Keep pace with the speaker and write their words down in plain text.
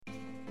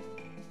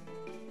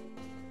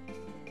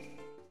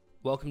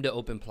Welcome to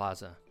Open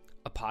Plaza,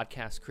 a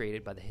podcast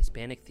created by the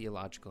Hispanic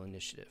Theological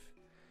Initiative.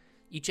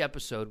 Each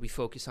episode, we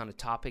focus on a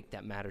topic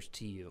that matters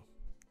to you,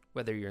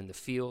 whether you're in the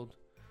field,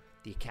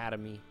 the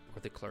academy,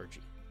 or the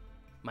clergy.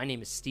 My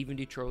name is Stephen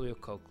DiTrolio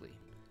Coakley.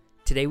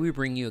 Today, we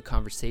bring you a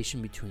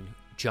conversation between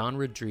John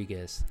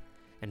Rodriguez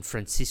and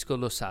Francisco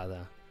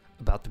Losada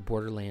about the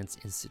Borderlands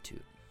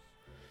Institute.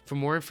 For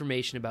more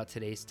information about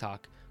today's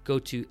talk, go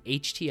to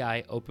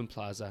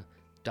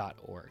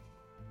htiopenplaza.org.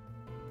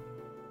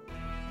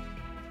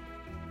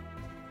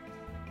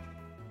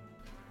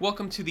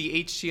 Welcome to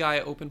the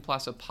HTI Open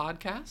Plaza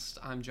podcast.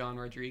 I'm John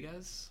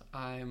Rodriguez.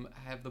 I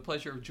have the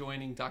pleasure of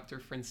joining Dr.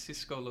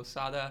 Francisco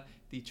Losada,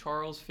 the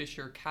Charles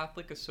Fisher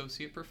Catholic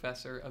Associate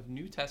Professor of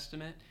New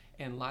Testament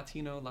and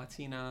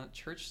Latino-Latina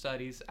Church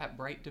Studies at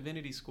Bright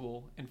Divinity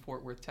School in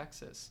Fort Worth,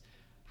 Texas.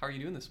 How are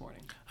you doing this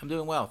morning? I'm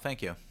doing well,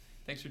 thank you.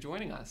 Thanks for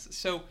joining us.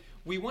 So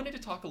we wanted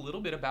to talk a little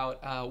bit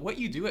about what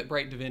you do at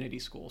Bright Divinity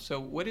School. So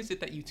what is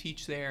it that you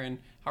teach there and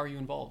how are you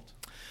involved?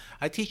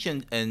 I teach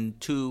in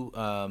two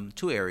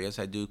areas.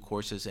 I do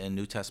courses in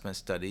New Testament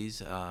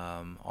studies,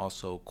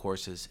 also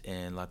courses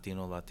in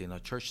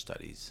Latino-Latina church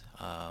studies.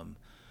 And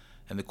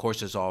the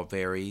courses all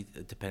vary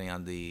depending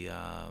on the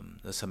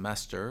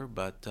semester,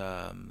 but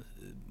on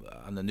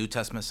the New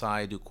Testament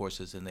side, I do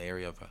courses in the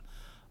area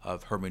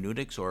of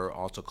hermeneutics, or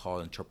also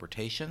called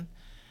interpretation.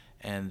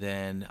 And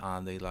then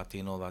on the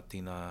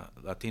Latino-Latina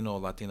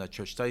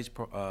church studies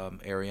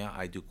area,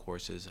 I do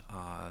courses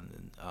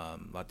on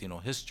Latino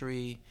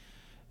history,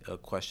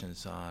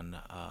 questions on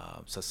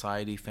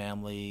society,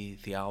 family,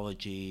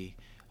 theology,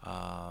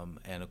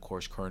 and of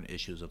course current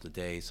issues of the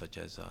day, such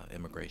as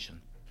immigration.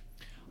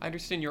 I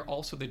understand you're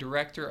also the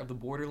director of the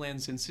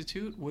Borderlands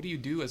Institute. What do you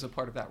do as a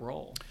part of that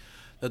role?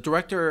 The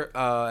director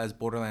as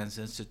Borderlands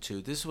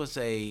Institute, this was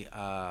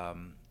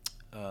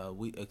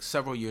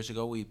several years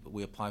ago,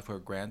 we applied for a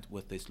grant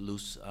with this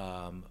Luz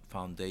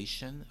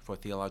Foundation for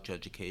Theological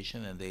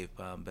Education, and they've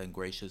been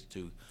gracious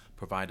to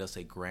provide us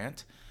a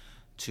grant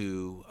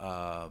to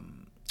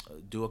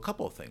do a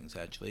couple of things.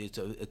 Actually,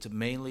 it's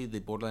mainly the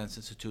Borderlands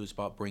Institute is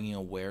about bringing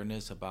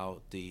awareness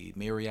about the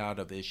myriad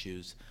of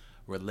issues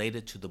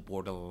related to the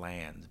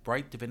borderlands.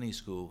 Bright Divinity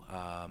School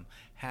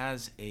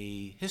has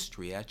a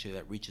history actually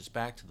that reaches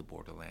back to the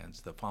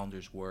borderlands. The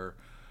founders were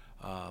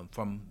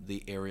from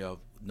the area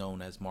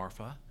known as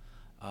Marfa,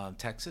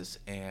 Texas,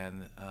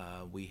 and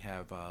we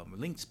have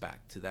links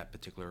back to that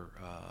particular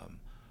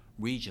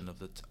region of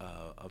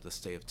the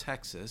state of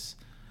Texas.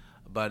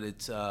 But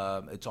it's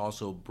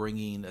also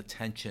bringing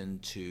attention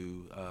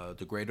to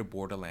the greater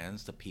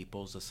borderlands, the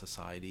peoples, the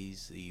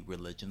societies, the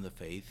religion, the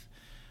faith,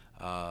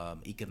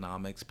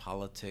 economics,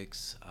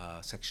 politics,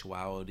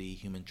 sexuality,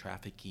 human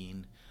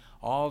trafficking,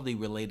 all the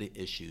related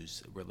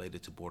issues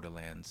related to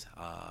borderlands.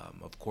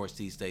 Of course,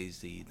 these days,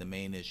 the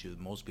main issue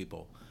most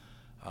people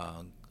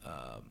are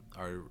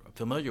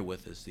familiar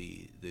with is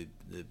the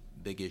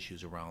big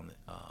issues around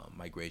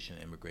migration,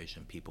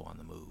 immigration, people on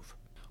the move.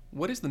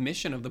 What is the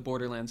mission of the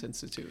Borderlands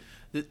Institute?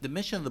 The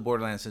mission of the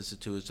Borderlands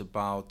Institute is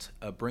about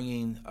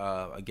bringing,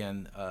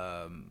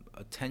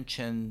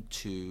 attention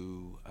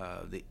to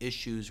the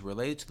issues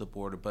related to the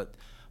border, but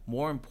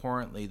more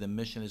importantly, the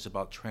mission is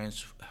about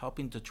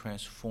helping to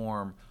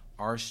transform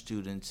our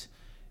students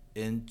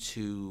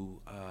into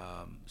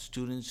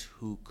students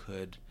who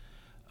could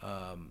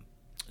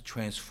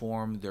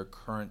transform their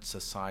current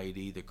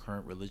society, their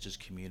current religious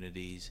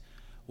communities,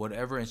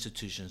 whatever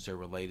institutions they're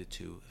related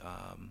to,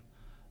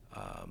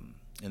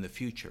 in the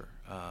future,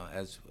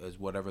 as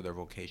whatever their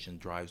vocation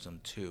drives them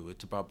to.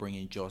 It's about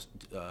bringing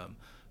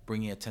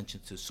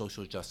attention to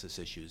social justice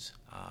issues,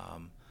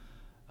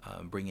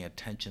 bringing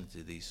attention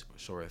to these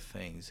sort of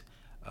things.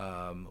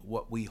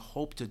 What we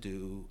hope to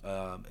do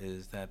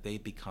is that they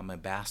become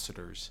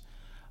ambassadors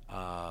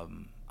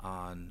on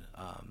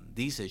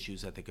these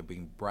issues that they could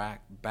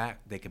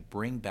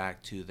bring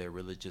back to their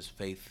religious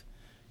faith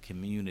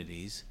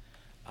communities.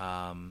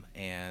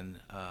 And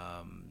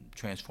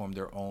transform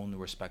their own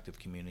respective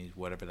communities,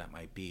 whatever that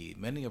might be.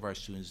 Many of our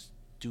students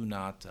do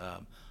not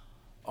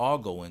all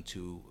go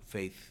into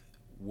faith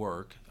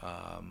work,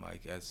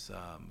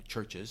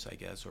 churches,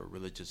 or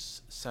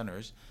religious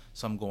centers.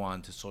 Some go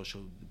on to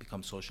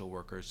become social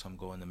workers, some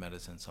go into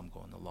medicine, some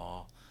go into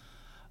law.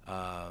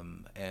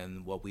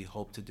 And what we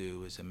hope to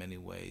do is, in many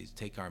ways,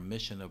 take our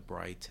mission of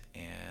Bright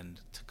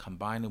and to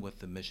combine it with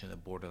the mission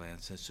of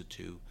Borderlands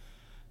Institute,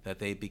 that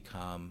they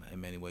become,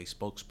 in many ways,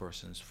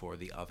 spokespersons for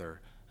the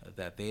other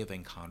that they have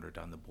encountered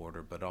on the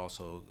border, but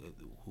also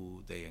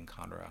who they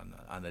encounter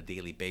on a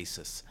daily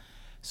basis.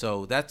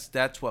 So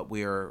that's what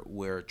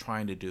we're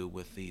trying to do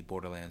with the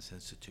Borderlands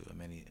Institute in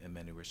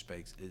many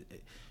respects,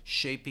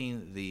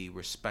 shaping the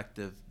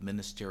respective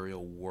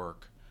ministerial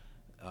work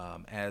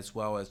as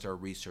well as their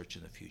research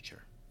in the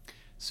future.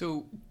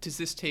 So does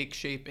this take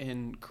shape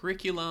in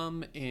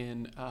curriculum,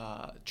 in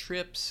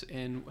trips,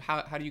 and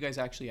how do you guys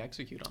actually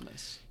execute on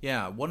this?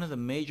 Yeah, one of the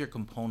major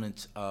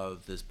components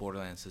of this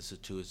Borderlands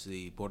Institute is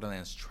the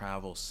Borderlands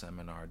Travel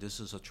Seminar. This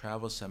is a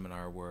travel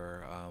seminar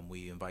where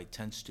we invite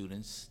 10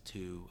 students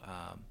to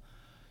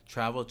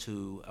travel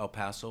to El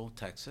Paso,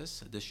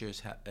 Texas. This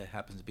year's it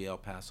happens to be El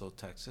Paso,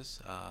 Texas.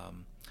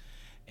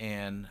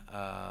 And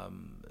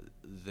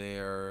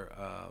their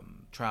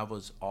travel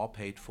is all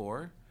paid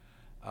for,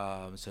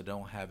 so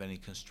don't have any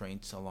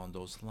constraints along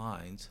those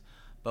lines.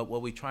 But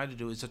what we try to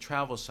do is a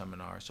travel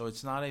seminar, so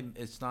it's not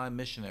a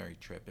missionary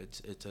trip.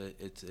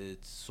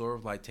 It's sort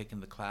of like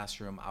taking the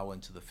classroom out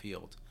into the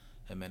field,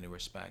 in many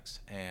respects.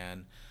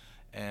 And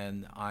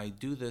I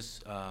do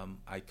this.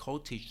 I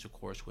co-teach the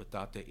course with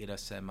Dr.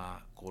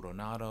 Iracema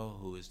Coronado,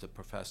 who is the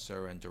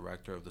professor and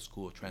director of the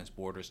School of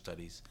Transborder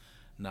Studies,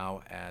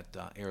 now at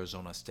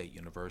Arizona State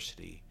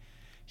University.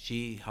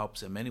 She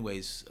helps in many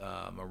ways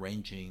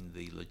arranging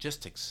the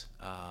logistics,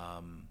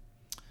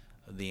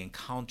 the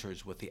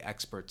encounters with the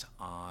experts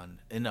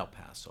in El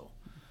Paso.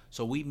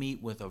 So we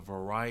meet with a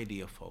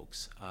variety of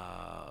folks,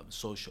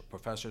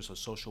 professors of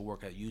social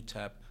work at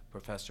UTEP,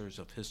 professors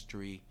of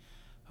history,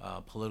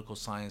 political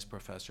science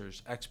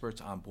professors,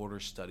 experts on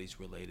border studies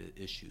related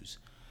issues,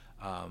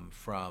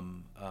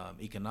 from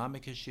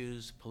economic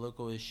issues,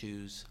 political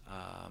issues,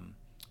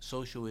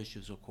 social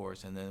issues, of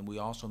course, and then we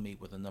also meet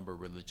with a number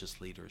of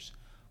religious leaders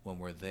when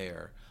we're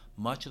there.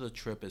 Much of the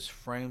trip is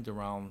framed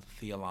around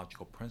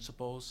theological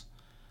principles.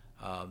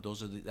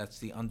 That's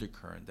the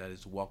undercurrent. That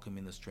is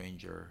welcoming the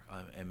stranger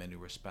in many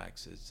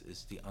respects.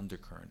 It's the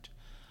undercurrent.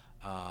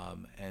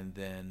 And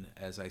then,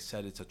 as I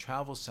said, it's a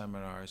travel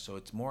seminar, so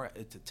it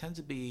tends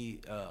to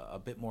be a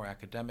bit more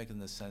academic in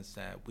the sense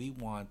that we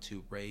want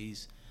to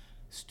raise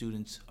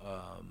students'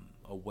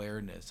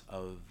 awareness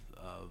of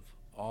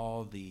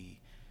all the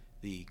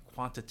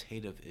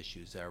quantitative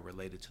issues that are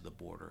related to the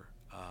border,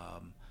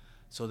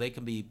 so they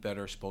can be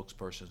better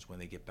spokespersons when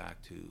they get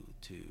back to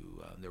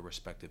their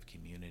respective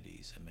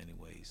communities in many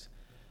ways.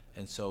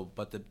 And so,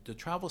 but the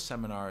travel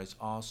seminar is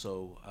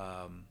also,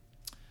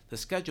 the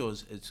schedule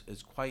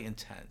is quite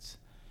intense.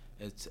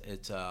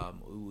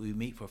 We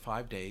meet for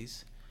 5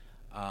 days,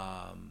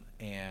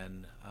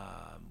 and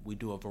we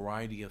do a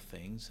variety of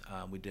things.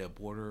 We did a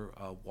border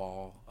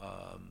wall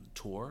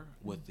tour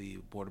with the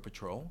Border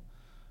Patrol,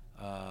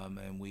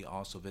 and we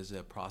also visited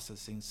a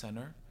processing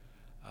center.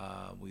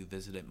 We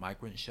visited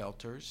migrant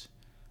shelters.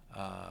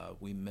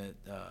 We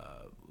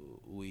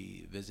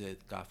visited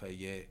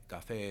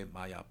Cafe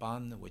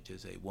Mayapan, which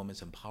is a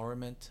women's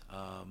empowerment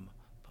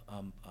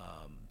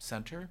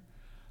center.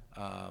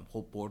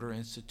 Hope Border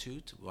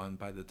Institute, run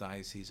by the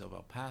Diocese of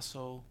El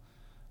Paso.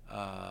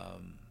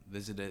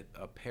 Visited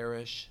a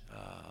parish,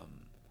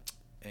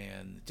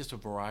 and just a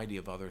variety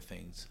of other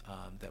things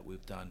that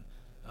we've done.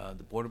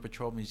 The Border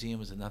Patrol Museum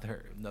is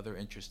another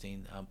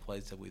interesting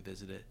place that we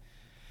visited.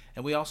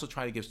 And we also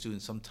try to give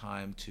students some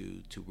time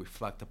to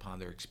reflect upon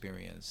their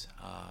experience.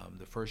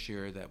 The first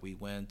year that we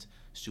went,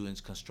 students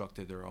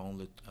constructed their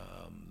own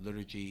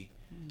liturgy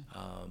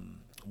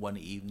one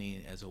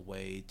evening as a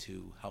way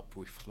to help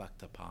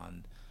reflect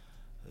upon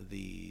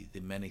the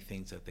many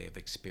things that they have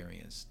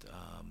experienced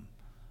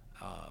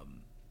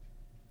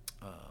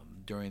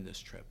during this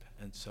trip.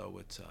 And so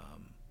it's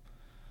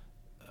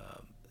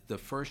the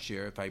first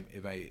year, if I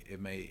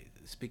may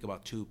speak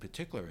about two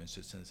particular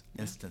instances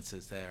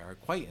that are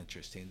quite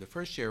interesting. The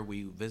first year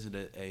we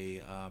visited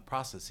a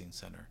processing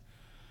center,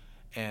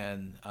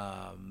 and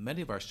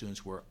many of our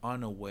students were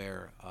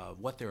unaware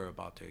of what they were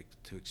about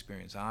to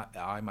experience.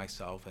 I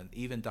myself, and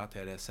even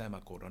Dr.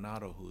 Iracema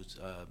Coronado, who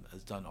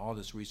has done all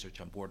this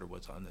research on border,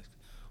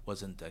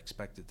 wasn't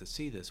expected to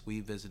see this. We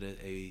visited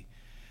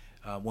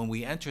when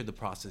we entered the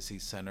processing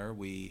center,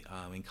 we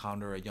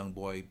encountered a young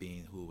boy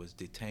who was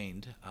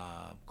detained,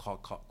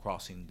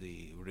 crossing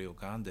the Rio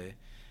Grande,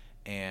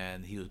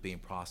 and he was being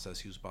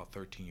processed. He was about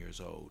 13 years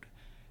old,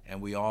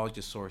 and we all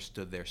just sort of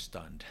stood there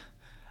stunned.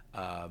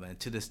 And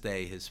to this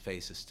day, his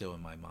face is still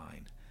in my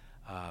mind.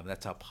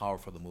 That's how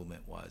powerful the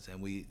movement was.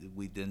 And we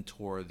then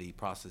toured the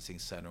processing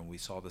center, and we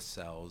saw the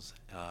cells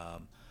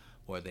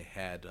where they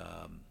had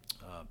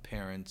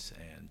parents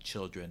and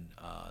children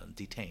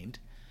detained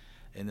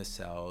in the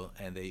cell,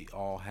 and they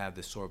all had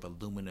this sort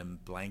of aluminum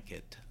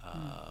blanket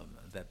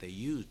that they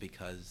used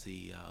because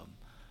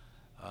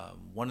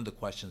one of the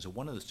questions that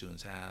one of the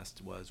students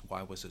asked was,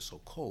 why was it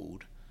so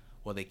cold?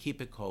 Well, they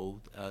keep it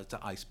cold. It's an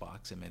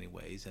icebox in many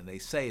ways, and they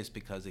say it's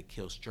because it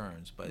kills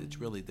germs, but it's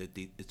really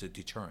it's a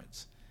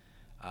deterrence,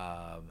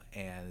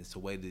 and it's a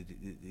way to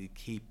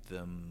keep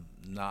them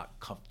not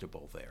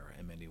comfortable there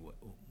in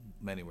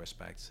many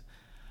respects.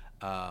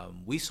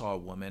 We saw a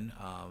woman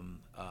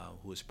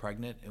who was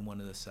pregnant in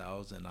one of the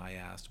cells, and I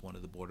asked one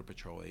of the Border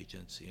Patrol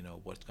agents,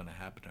 what's going to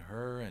happen to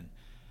her,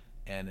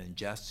 and in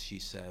jest she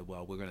said,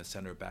 well, we're going to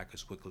send her back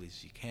as quickly as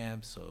she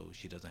can so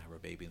she doesn't have her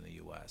baby in the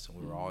U.S. And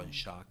we were all in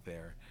shock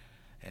there,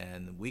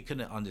 and we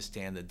couldn't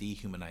understand the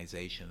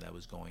dehumanization that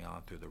was going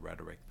on through the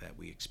rhetoric that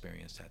we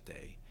experienced that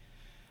day.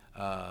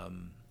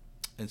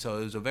 And so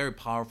it was a very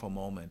powerful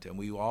moment, and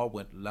we all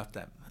left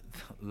that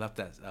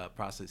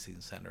processing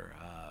center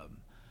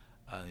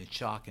in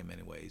shock in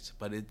many ways.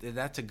 But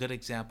that's a good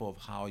example of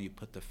how you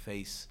put a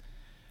face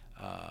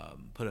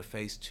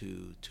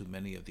to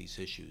many of these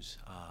issues.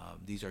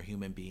 These are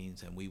human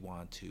beings, and we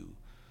want to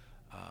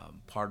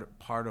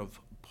part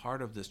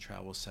part of this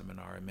travel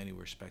seminar, in many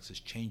respects, is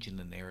changing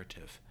the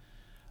narrative.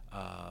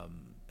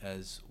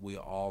 As we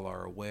all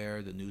are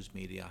aware, the news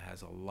media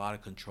has a lot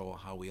of control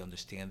how we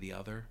understand the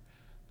other,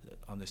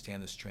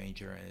 understand the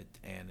stranger,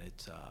 and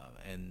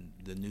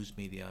the news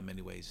media in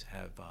many ways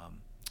have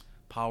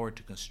power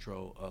to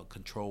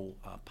control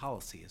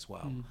policy as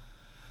well.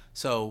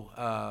 So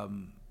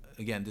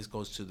again, this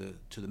goes to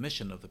the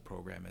mission of the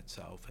program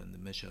itself and the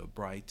mission of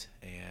Bright,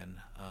 and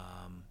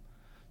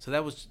so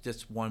that was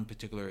just one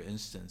particular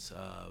instance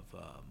of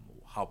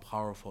how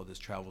powerful this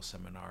travel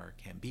seminar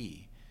can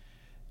be.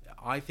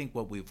 I think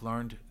what we've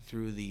learned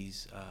through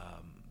this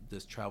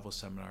travel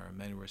seminar in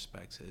many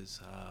respects is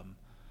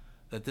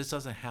that this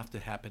doesn't have to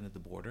happen at the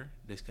border.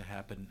 This can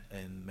happen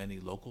in many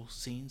local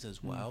scenes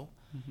as well,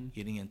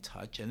 getting in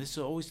touch. And this is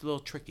always a little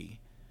tricky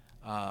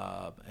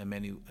in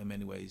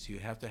many ways. You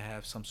have to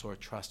have some sort of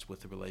trust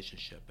with the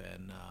relationship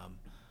and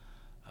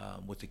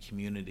with the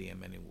community in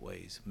many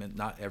ways.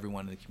 Not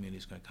everyone in the community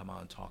is going to come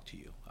out and talk to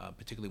you,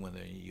 particularly when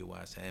they're in the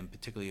U.S., and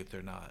particularly if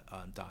they're not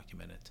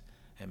undocumented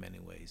in many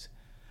ways.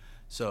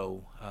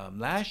 So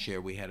last year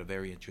we had a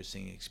very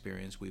interesting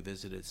experience. We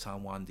visited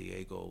San Juan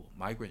Diego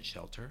migrant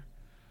shelter.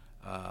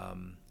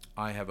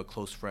 I have a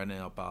close friend in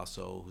El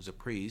Paso who's a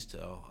priest,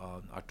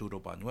 Arturo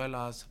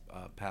Banuelas,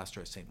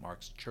 pastor at St.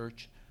 Mark's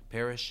Church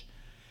Parish,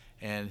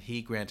 and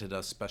he granted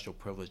us special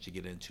privilege to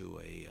get into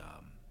a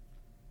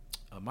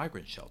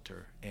migrant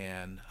shelter.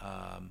 And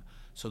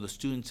so the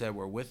students that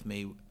were with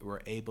me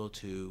were able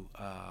to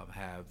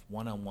have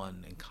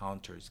one-on-one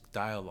encounters,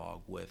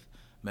 dialogue with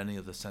many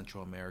of the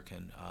Central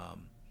American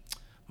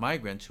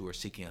migrants who are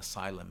seeking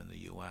asylum in the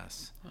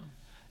U.S. Oh.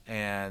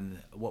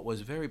 And what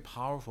was very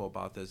powerful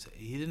about this,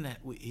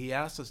 he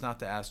asked us not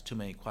to ask too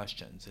many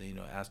questions.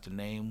 Asked to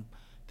name,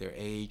 their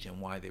age, and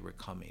why they were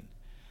coming.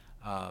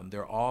 They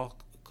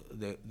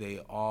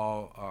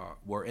all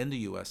were in the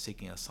U.S.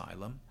 seeking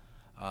asylum.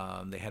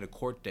 They had a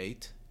court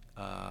date,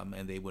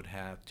 and they were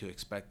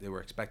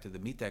expected to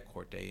meet that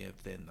court date.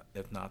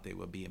 If not, they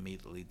would be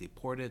immediately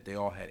deported. They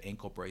all had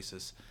ankle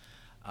braces.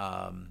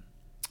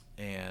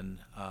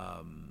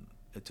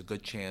 It's a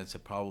good chance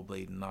that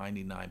probably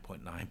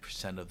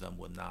 99.9% of them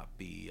would not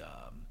be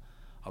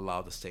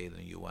allowed to stay in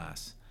the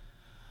U.S.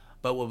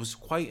 But what was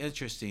quite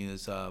interesting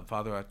is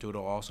Father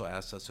Arturo also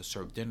asked us to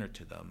serve dinner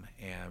to them,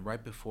 and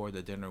right before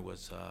the dinner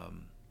was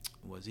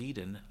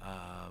eaten,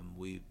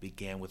 we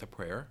began with a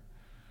prayer,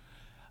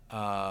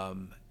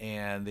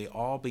 and they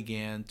all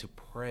began to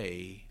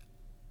pray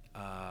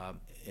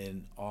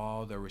in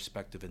all their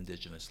respective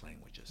indigenous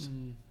languages.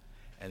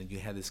 And you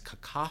had this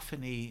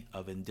cacophony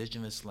of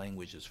indigenous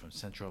languages from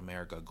Central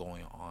America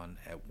going on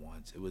at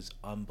once. It was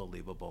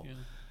unbelievable.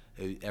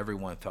 Yeah.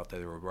 Everyone felt that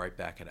they were right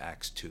back at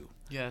Acts 2.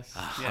 Yes.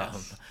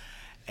 Yes.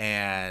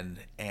 And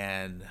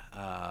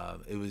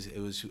it was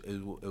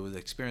an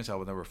experience I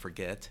will never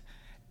forget.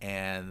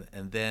 And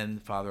then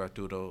Father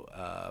Arturo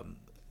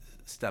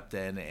stepped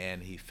in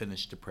and he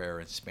finished the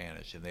prayer in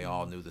Spanish, and they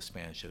all knew the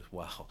Spanish as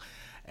well.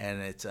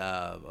 And it's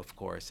of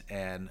course,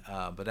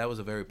 but that was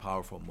a very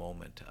powerful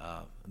moment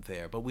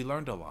there. But we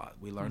learned a lot.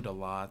 We learned a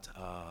lot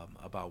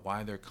about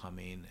why they're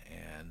coming,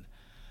 and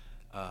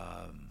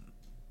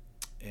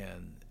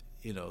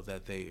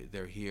that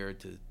they're here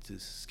to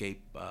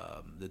escape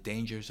the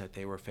dangers that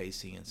they were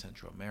facing in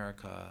Central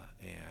America,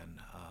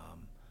 and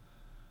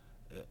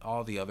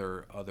all the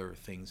other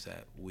things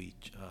that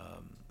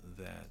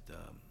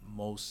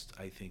most,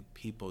 I think,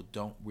 people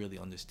don't really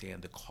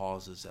understand the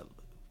causes that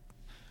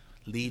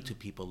lead to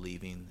people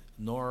leaving,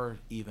 nor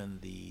even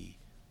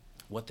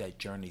what that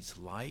journey's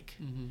like,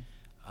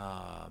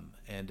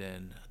 and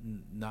then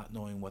not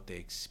knowing what they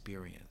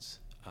experience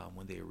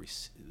when they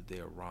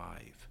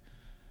arrive.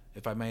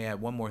 If I may add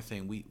one more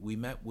thing, we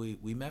met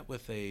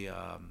with a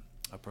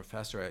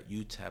professor at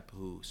UTEP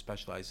who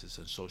specializes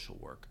in social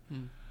work,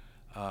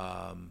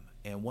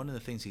 and one of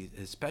the things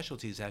his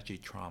specialty is actually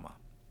trauma.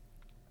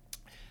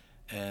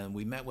 And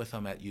we met with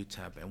him at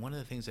UTEP, and one of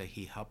the things that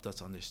he helped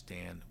us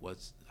understand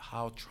was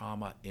how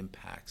trauma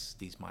impacts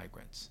these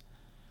migrants,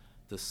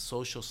 the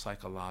social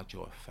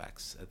psychological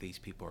effects that these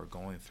people are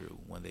going through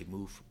when they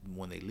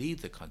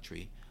leave the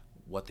country,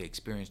 what they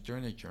experience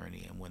during the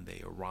journey, and when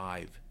they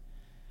arrive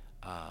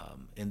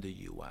in the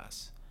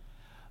U.S.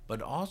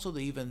 But also,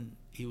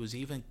 he was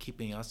even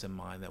keeping us in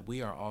mind that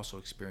we are also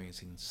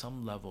experiencing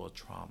some level of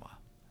trauma.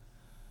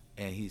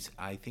 And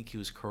I think he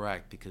was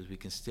correct, because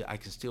I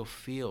can still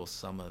feel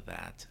some of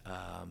that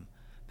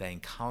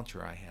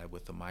encounter I had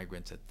with the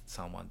migrants at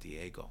San Juan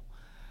Diego.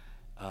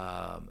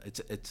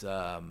 It's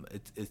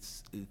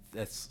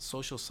that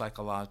social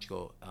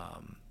psychological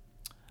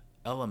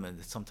element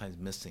that's sometimes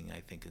missing,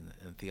 I think,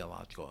 in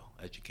theological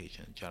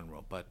education in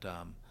general. But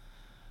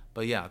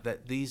yeah,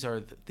 these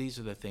are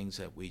the things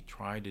that we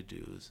try to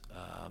do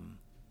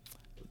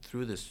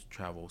through this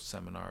travel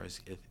seminar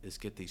is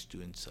get these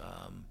students.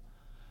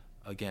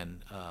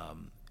 Again,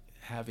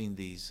 having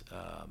these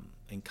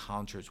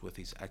encounters with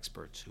these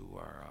experts who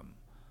are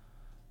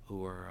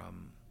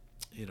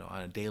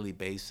on a daily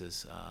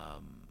basis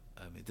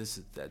I mean,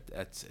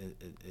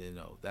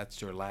 that's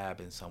their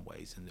lab in some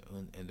ways,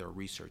 in their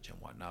research and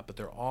whatnot. But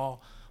they're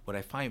all, what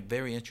I find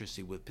very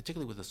interesting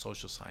particularly with the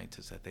social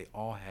scientists, that they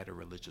all had a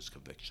religious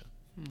conviction,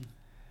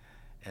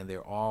 and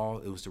it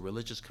was the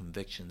religious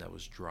conviction that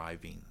was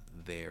driving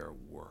their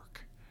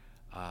work,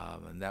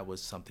 and that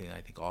was something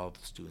I think all of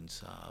the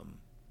students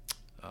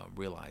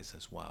realize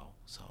as well.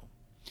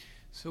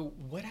 So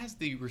what has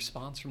the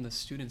response from the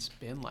students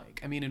been like?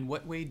 I mean, in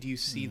what way do you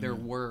see their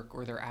work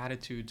or their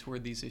attitude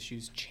toward these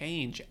issues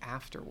change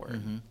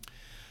afterward?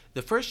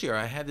 The first year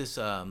I had this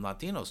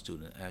Latino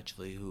student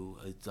actually who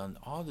has done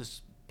all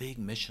this big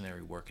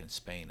missionary work in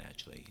Spain.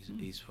 Actually,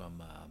 he's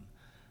from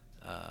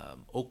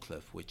Oak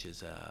Cliff, which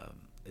is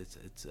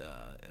it's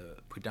a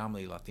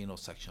predominantly Latino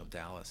section of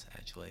Dallas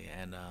actually,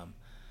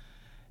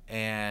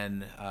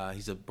 and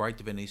he's a Bright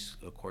Divinity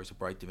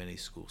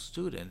School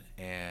student.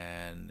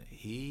 And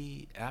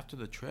he, after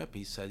the trip,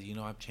 he said,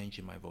 I'm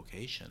changing my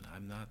vocation.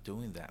 I'm not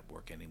doing that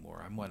work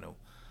anymore.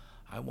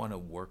 I want to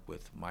work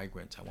with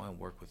migrants. I want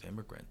to work with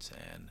immigrants.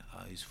 And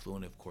he's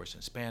fluent, of course,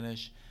 in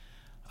Spanish.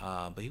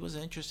 But he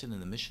wasn't interested in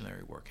the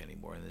missionary work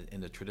anymore,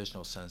 in the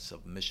traditional sense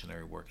of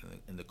missionary work,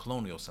 in the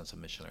colonial sense of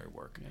missionary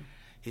work.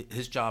 Yeah.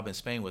 His job in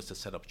Spain was to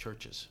set up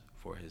churches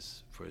for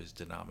his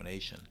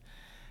denomination.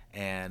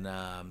 And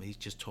he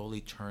just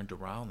totally turned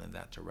around in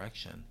that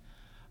direction.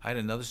 I had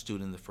another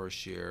student the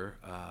first year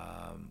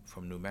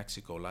from New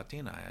Mexico,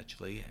 Latina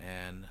actually,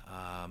 and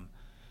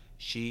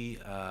she,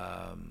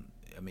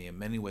 in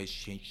many ways,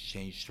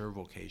 changed her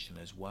vocation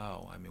as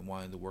well.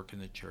 Wanted to work in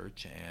the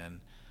church,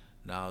 and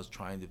now is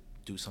trying to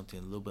do something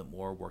a little bit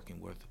more,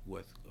 working with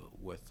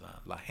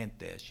la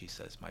gente, as she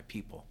says, my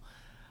people.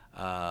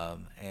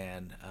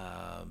 And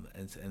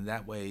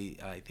that way,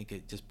 I think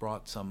it just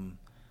brought some.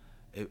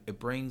 It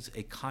brings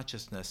a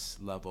consciousness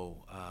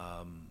level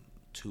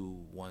to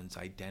one's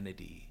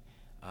identity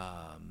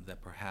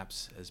that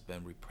perhaps has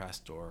been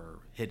repressed or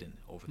hidden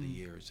over the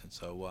years. And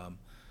so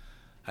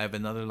I have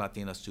another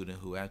Latina student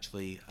who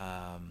actually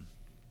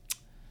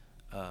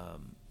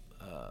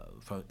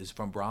is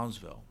from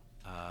Brownsville,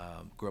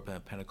 grew up in a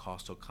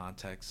Pentecostal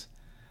context,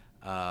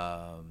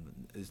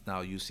 is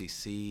now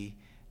UCC,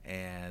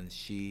 and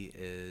she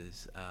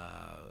is,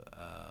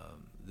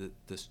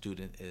 the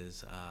student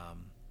is,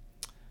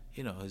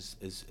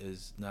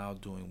 is now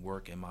doing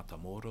work in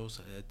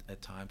Matamoros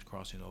at times,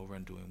 crossing over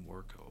and doing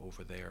work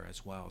over there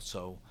as well.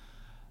 So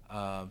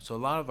a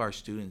lot of our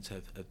students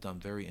have done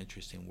very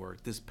interesting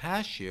work. This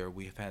past year,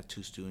 we have had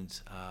two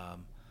students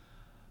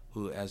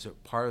who, as a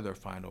part of their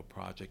final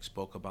project,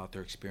 spoke about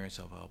their experience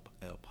of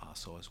El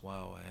Paso as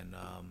well.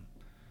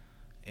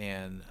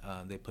 And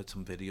they put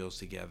some videos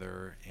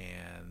together,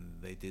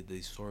 and they did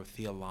these sort of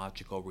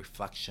theological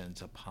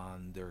reflections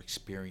upon their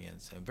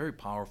experience, and very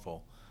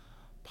powerful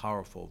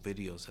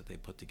videos that they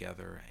put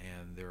together,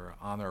 and they're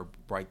on our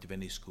Bright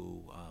Divinity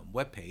School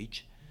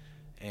webpage.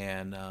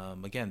 And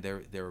again,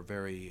 they're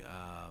very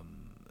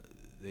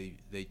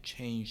they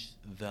changed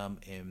them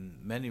in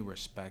many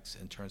respects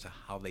in terms of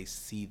how they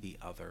see the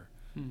other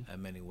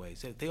in many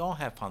ways. They all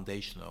have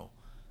foundational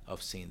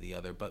of seeing the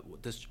other, but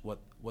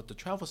what the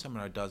travel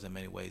seminar does in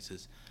many ways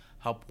is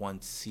help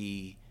one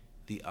see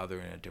the other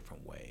in a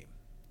different way,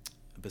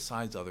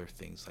 besides other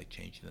things like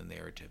changing the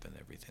narrative and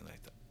everything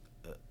like that.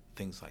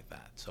 Things like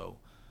that. So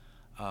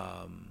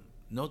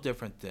no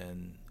different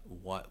than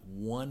what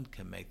one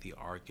can make the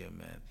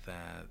argument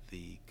that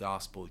the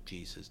gospel of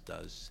Jesus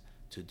does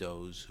to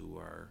those who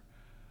are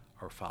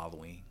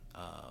following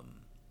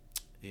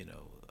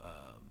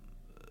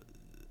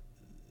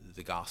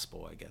the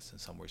gospel, I guess, in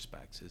some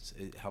respects.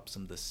 It helps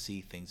them to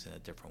see things in a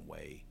different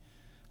way,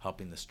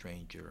 helping the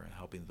stranger and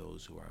helping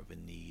those who are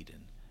in need,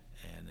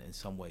 and in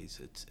some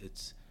ways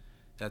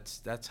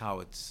that's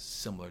how it's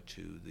similar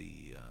to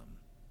the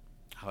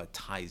how it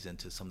ties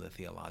into some of the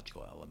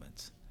theological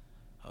elements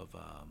of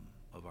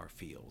our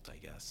field, I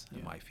guess,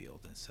 in my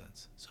field in a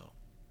sense. So,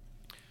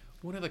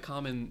 one of the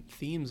common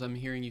themes I'm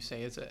hearing you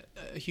say is a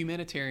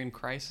humanitarian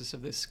crisis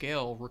of this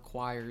scale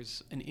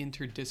requires an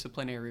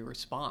interdisciplinary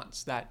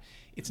response, that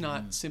it's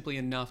not simply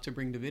enough to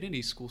bring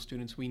divinity school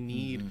students. We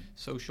need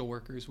social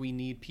workers. We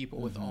need people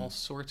with all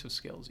sorts of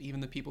skills,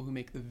 even the people who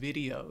make the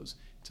videos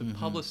to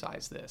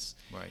publicize this.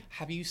 Right.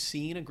 Have you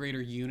seen a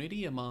greater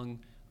unity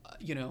among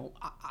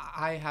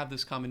I have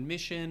this common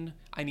mission,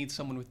 I need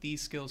someone with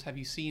these skills? Have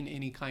you seen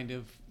any kind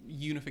of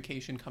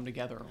unification come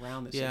together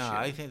around this issue? Yeah,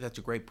 I think that's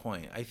a great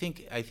point. I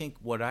think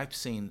what I've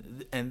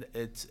seen, and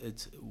it's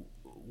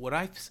what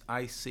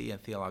I see in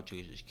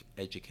theological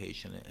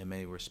education in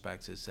many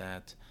respects, is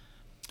that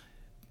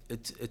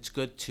it's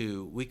good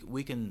to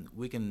we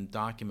can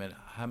document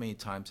how many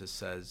times it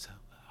says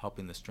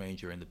helping the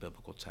stranger in the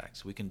biblical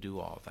text. We can do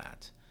all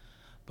that.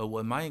 But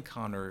what my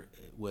encounter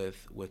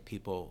with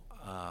people,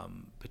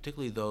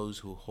 particularly those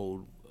who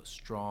hold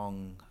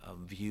strong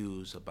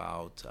views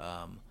about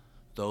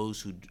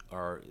those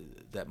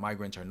that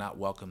migrants are not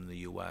welcome in the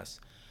U.S.,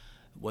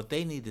 what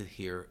they need to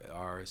hear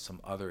are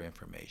some other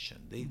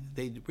information.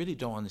 They really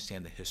don't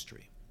understand the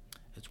history.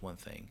 It's one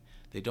thing.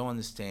 They don't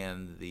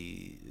understand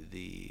the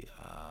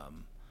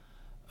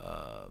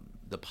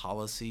the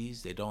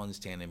policies. They don't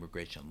understand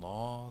immigration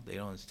law. They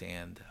don't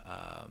understand,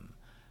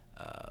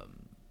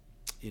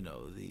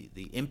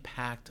 the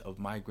impact of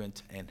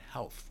migrant and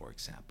health, for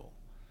example.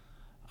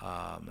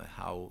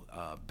 How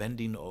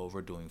bending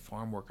over, doing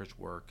farm workers'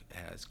 work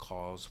has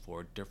cause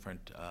for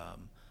different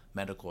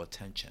medical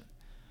attention.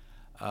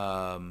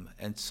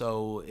 And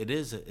so it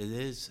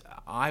is,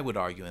 I would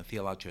argue, in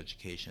theological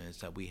education, is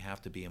that we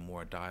have to be in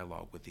more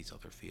dialogue with these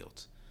other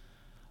fields.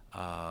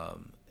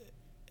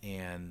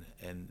 And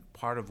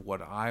part of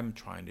what I'm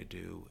trying to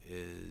do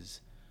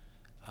is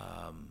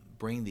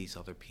bring these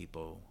other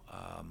people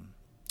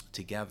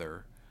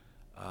together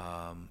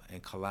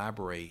and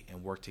collaborate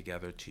and work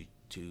together to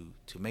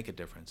make a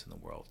difference in the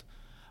world.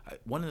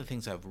 One of the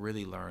things I've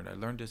really learned, I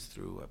learned this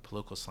through a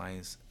political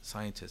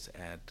scientist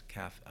at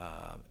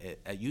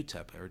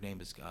UTEP. Her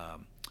name is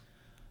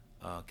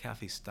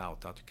Kathy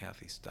Stout, Dr.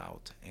 Kathy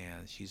Stout,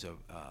 and she's a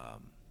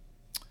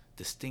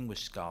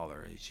distinguished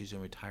scholar. She's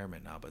in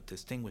retirement now, but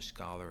distinguished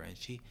scholar. And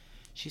she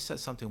said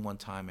something one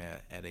time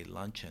at a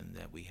luncheon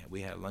that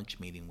we had a lunch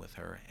meeting with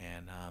her,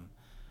 and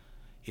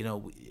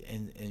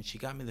and she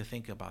got me to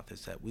think about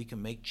this, that we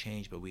can make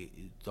change, but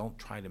we don't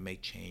try to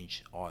make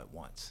change all at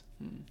once.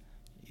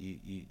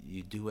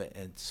 You do it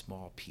in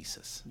small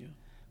pieces. Yeah.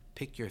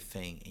 Pick your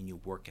thing and you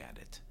work at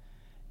it.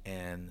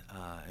 And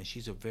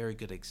she's a very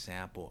good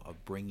example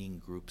of bringing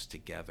groups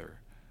together,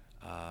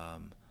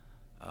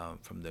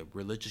 from the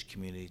religious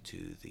community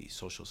to the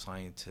social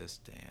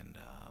scientists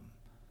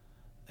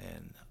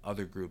and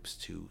other groups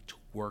to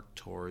work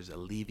towards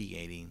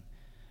alleviating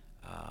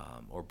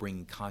or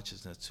bringing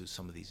consciousness to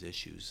some of these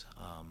issues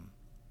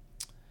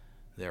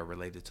that are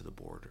related to the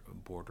border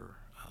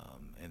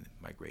and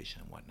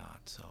migration and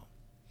whatnot.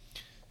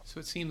 So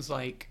it seems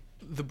like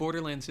the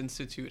Borderlands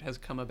Institute has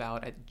come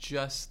about at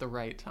just the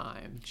right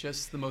time,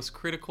 just the most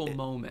critical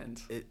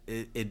moment.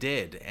 It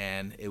did,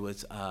 and it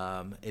was.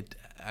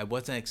 I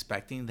wasn't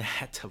expecting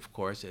that, of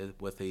course,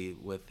 with the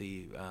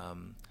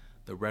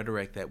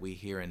rhetoric that we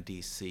hear in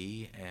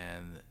D.C.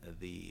 and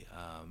the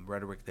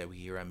rhetoric that we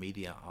hear on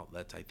media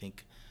outlets. I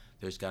think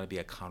there's got to be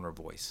a counter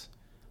voice,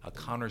 a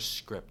counter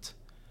script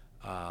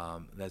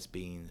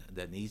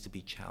that needs to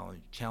be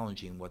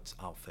challenging what's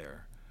out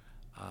there.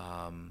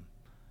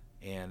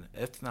 And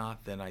if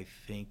not, then I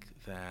think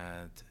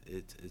that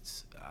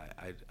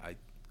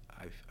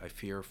I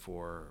fear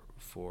for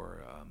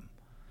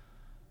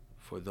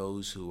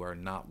those who are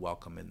not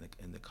welcome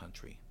in the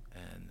country,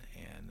 and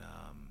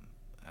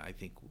I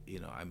think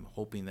I'm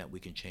hoping that we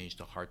can change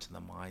the hearts and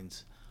the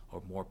minds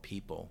of more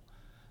people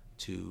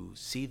to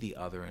see the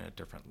other in a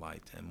different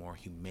light and more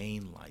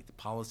humane light. The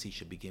policy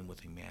should begin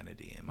with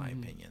humanity, in my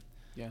opinion.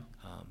 Yeah.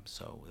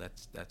 So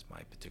that's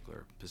my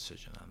particular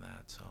position on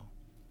that.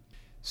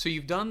 So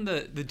you've done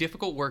the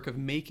difficult work of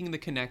making the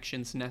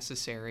connections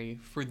necessary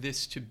for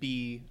this to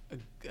be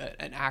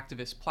an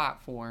activist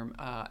platform,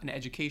 an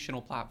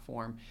educational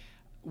platform.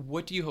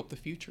 What do you hope the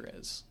future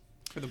is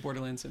for the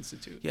Borderlands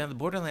Institute? Yeah, the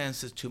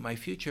Borderlands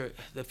Institute,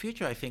 the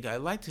future, I think, I'd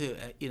like to,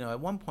 at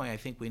one point, I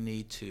think we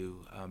need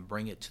to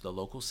bring it to the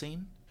local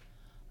scene.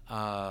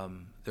 I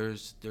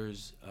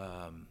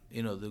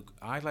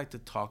like to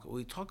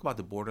we talk about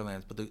the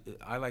Borderlands, but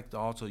I like to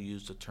also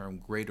use the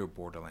term Greater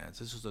Borderlands.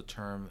 This is a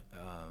term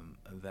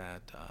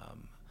that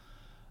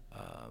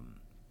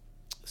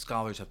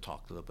scholars have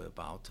talked a little bit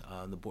about.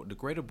 The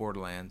Greater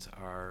Borderlands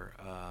are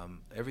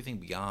everything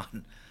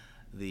beyond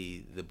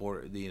the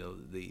border,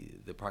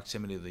 the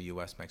proximity of the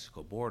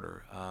U.S.-Mexico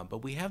border,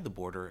 but we have the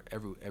border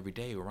every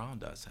day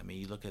around us. I mean,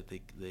 you look at the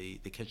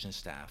kitchen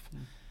staff.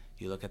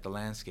 You look at the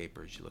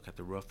landscapers, you look at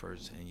the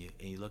roofers, and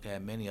you look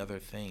at many other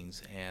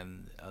things,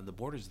 and the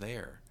border's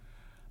there.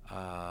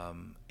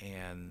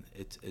 And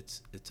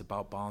it's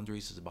about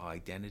boundaries, it's about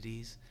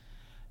identities,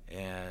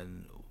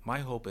 and my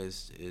hope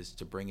is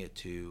to bring it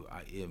to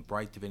in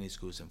Bright Divinity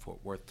Schools in Fort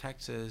Worth,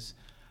 Texas.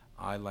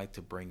 I like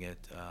to bring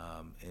it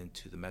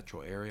into the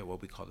metro area,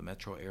 what we call the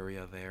metro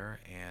area there,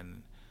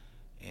 and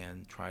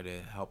try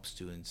to help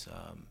students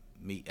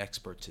meet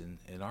experts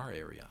in our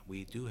area.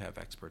 We do have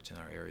experts in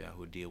our area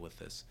who deal with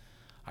this.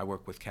 I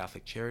work with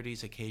Catholic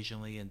Charities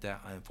occasionally in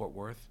Fort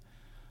Worth.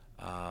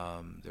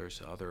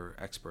 There's other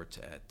experts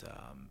at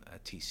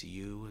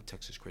TCU,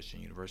 Texas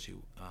Christian University,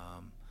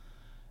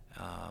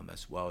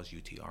 as well as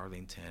UT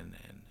Arlington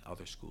and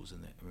other schools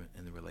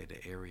in the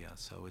related area.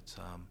 So it's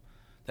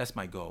that's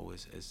my goal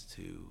is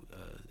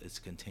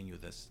to continue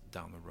this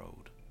down the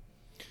road.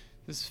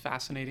 This is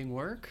fascinating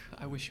work.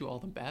 I wish you all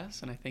the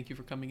best, and I thank you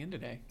for coming in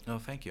today. Oh,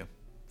 thank you.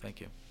 Thank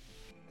you.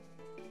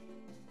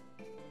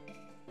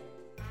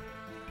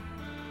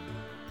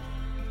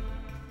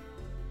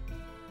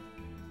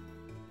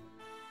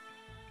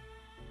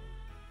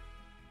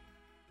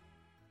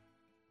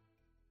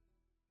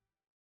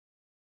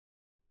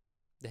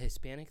 The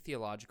Hispanic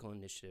Theological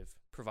Initiative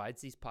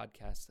provides these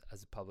podcasts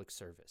as a public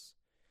service.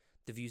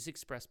 The views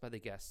expressed by the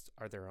guests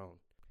are their own,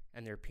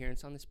 and their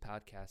appearance on this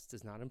podcast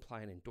does not imply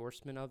an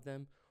endorsement of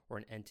them or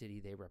an entity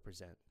they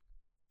represent.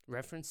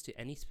 Reference to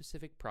any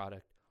specific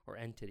product or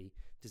entity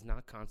does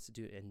not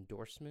constitute an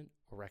endorsement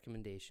or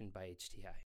recommendation by HTI.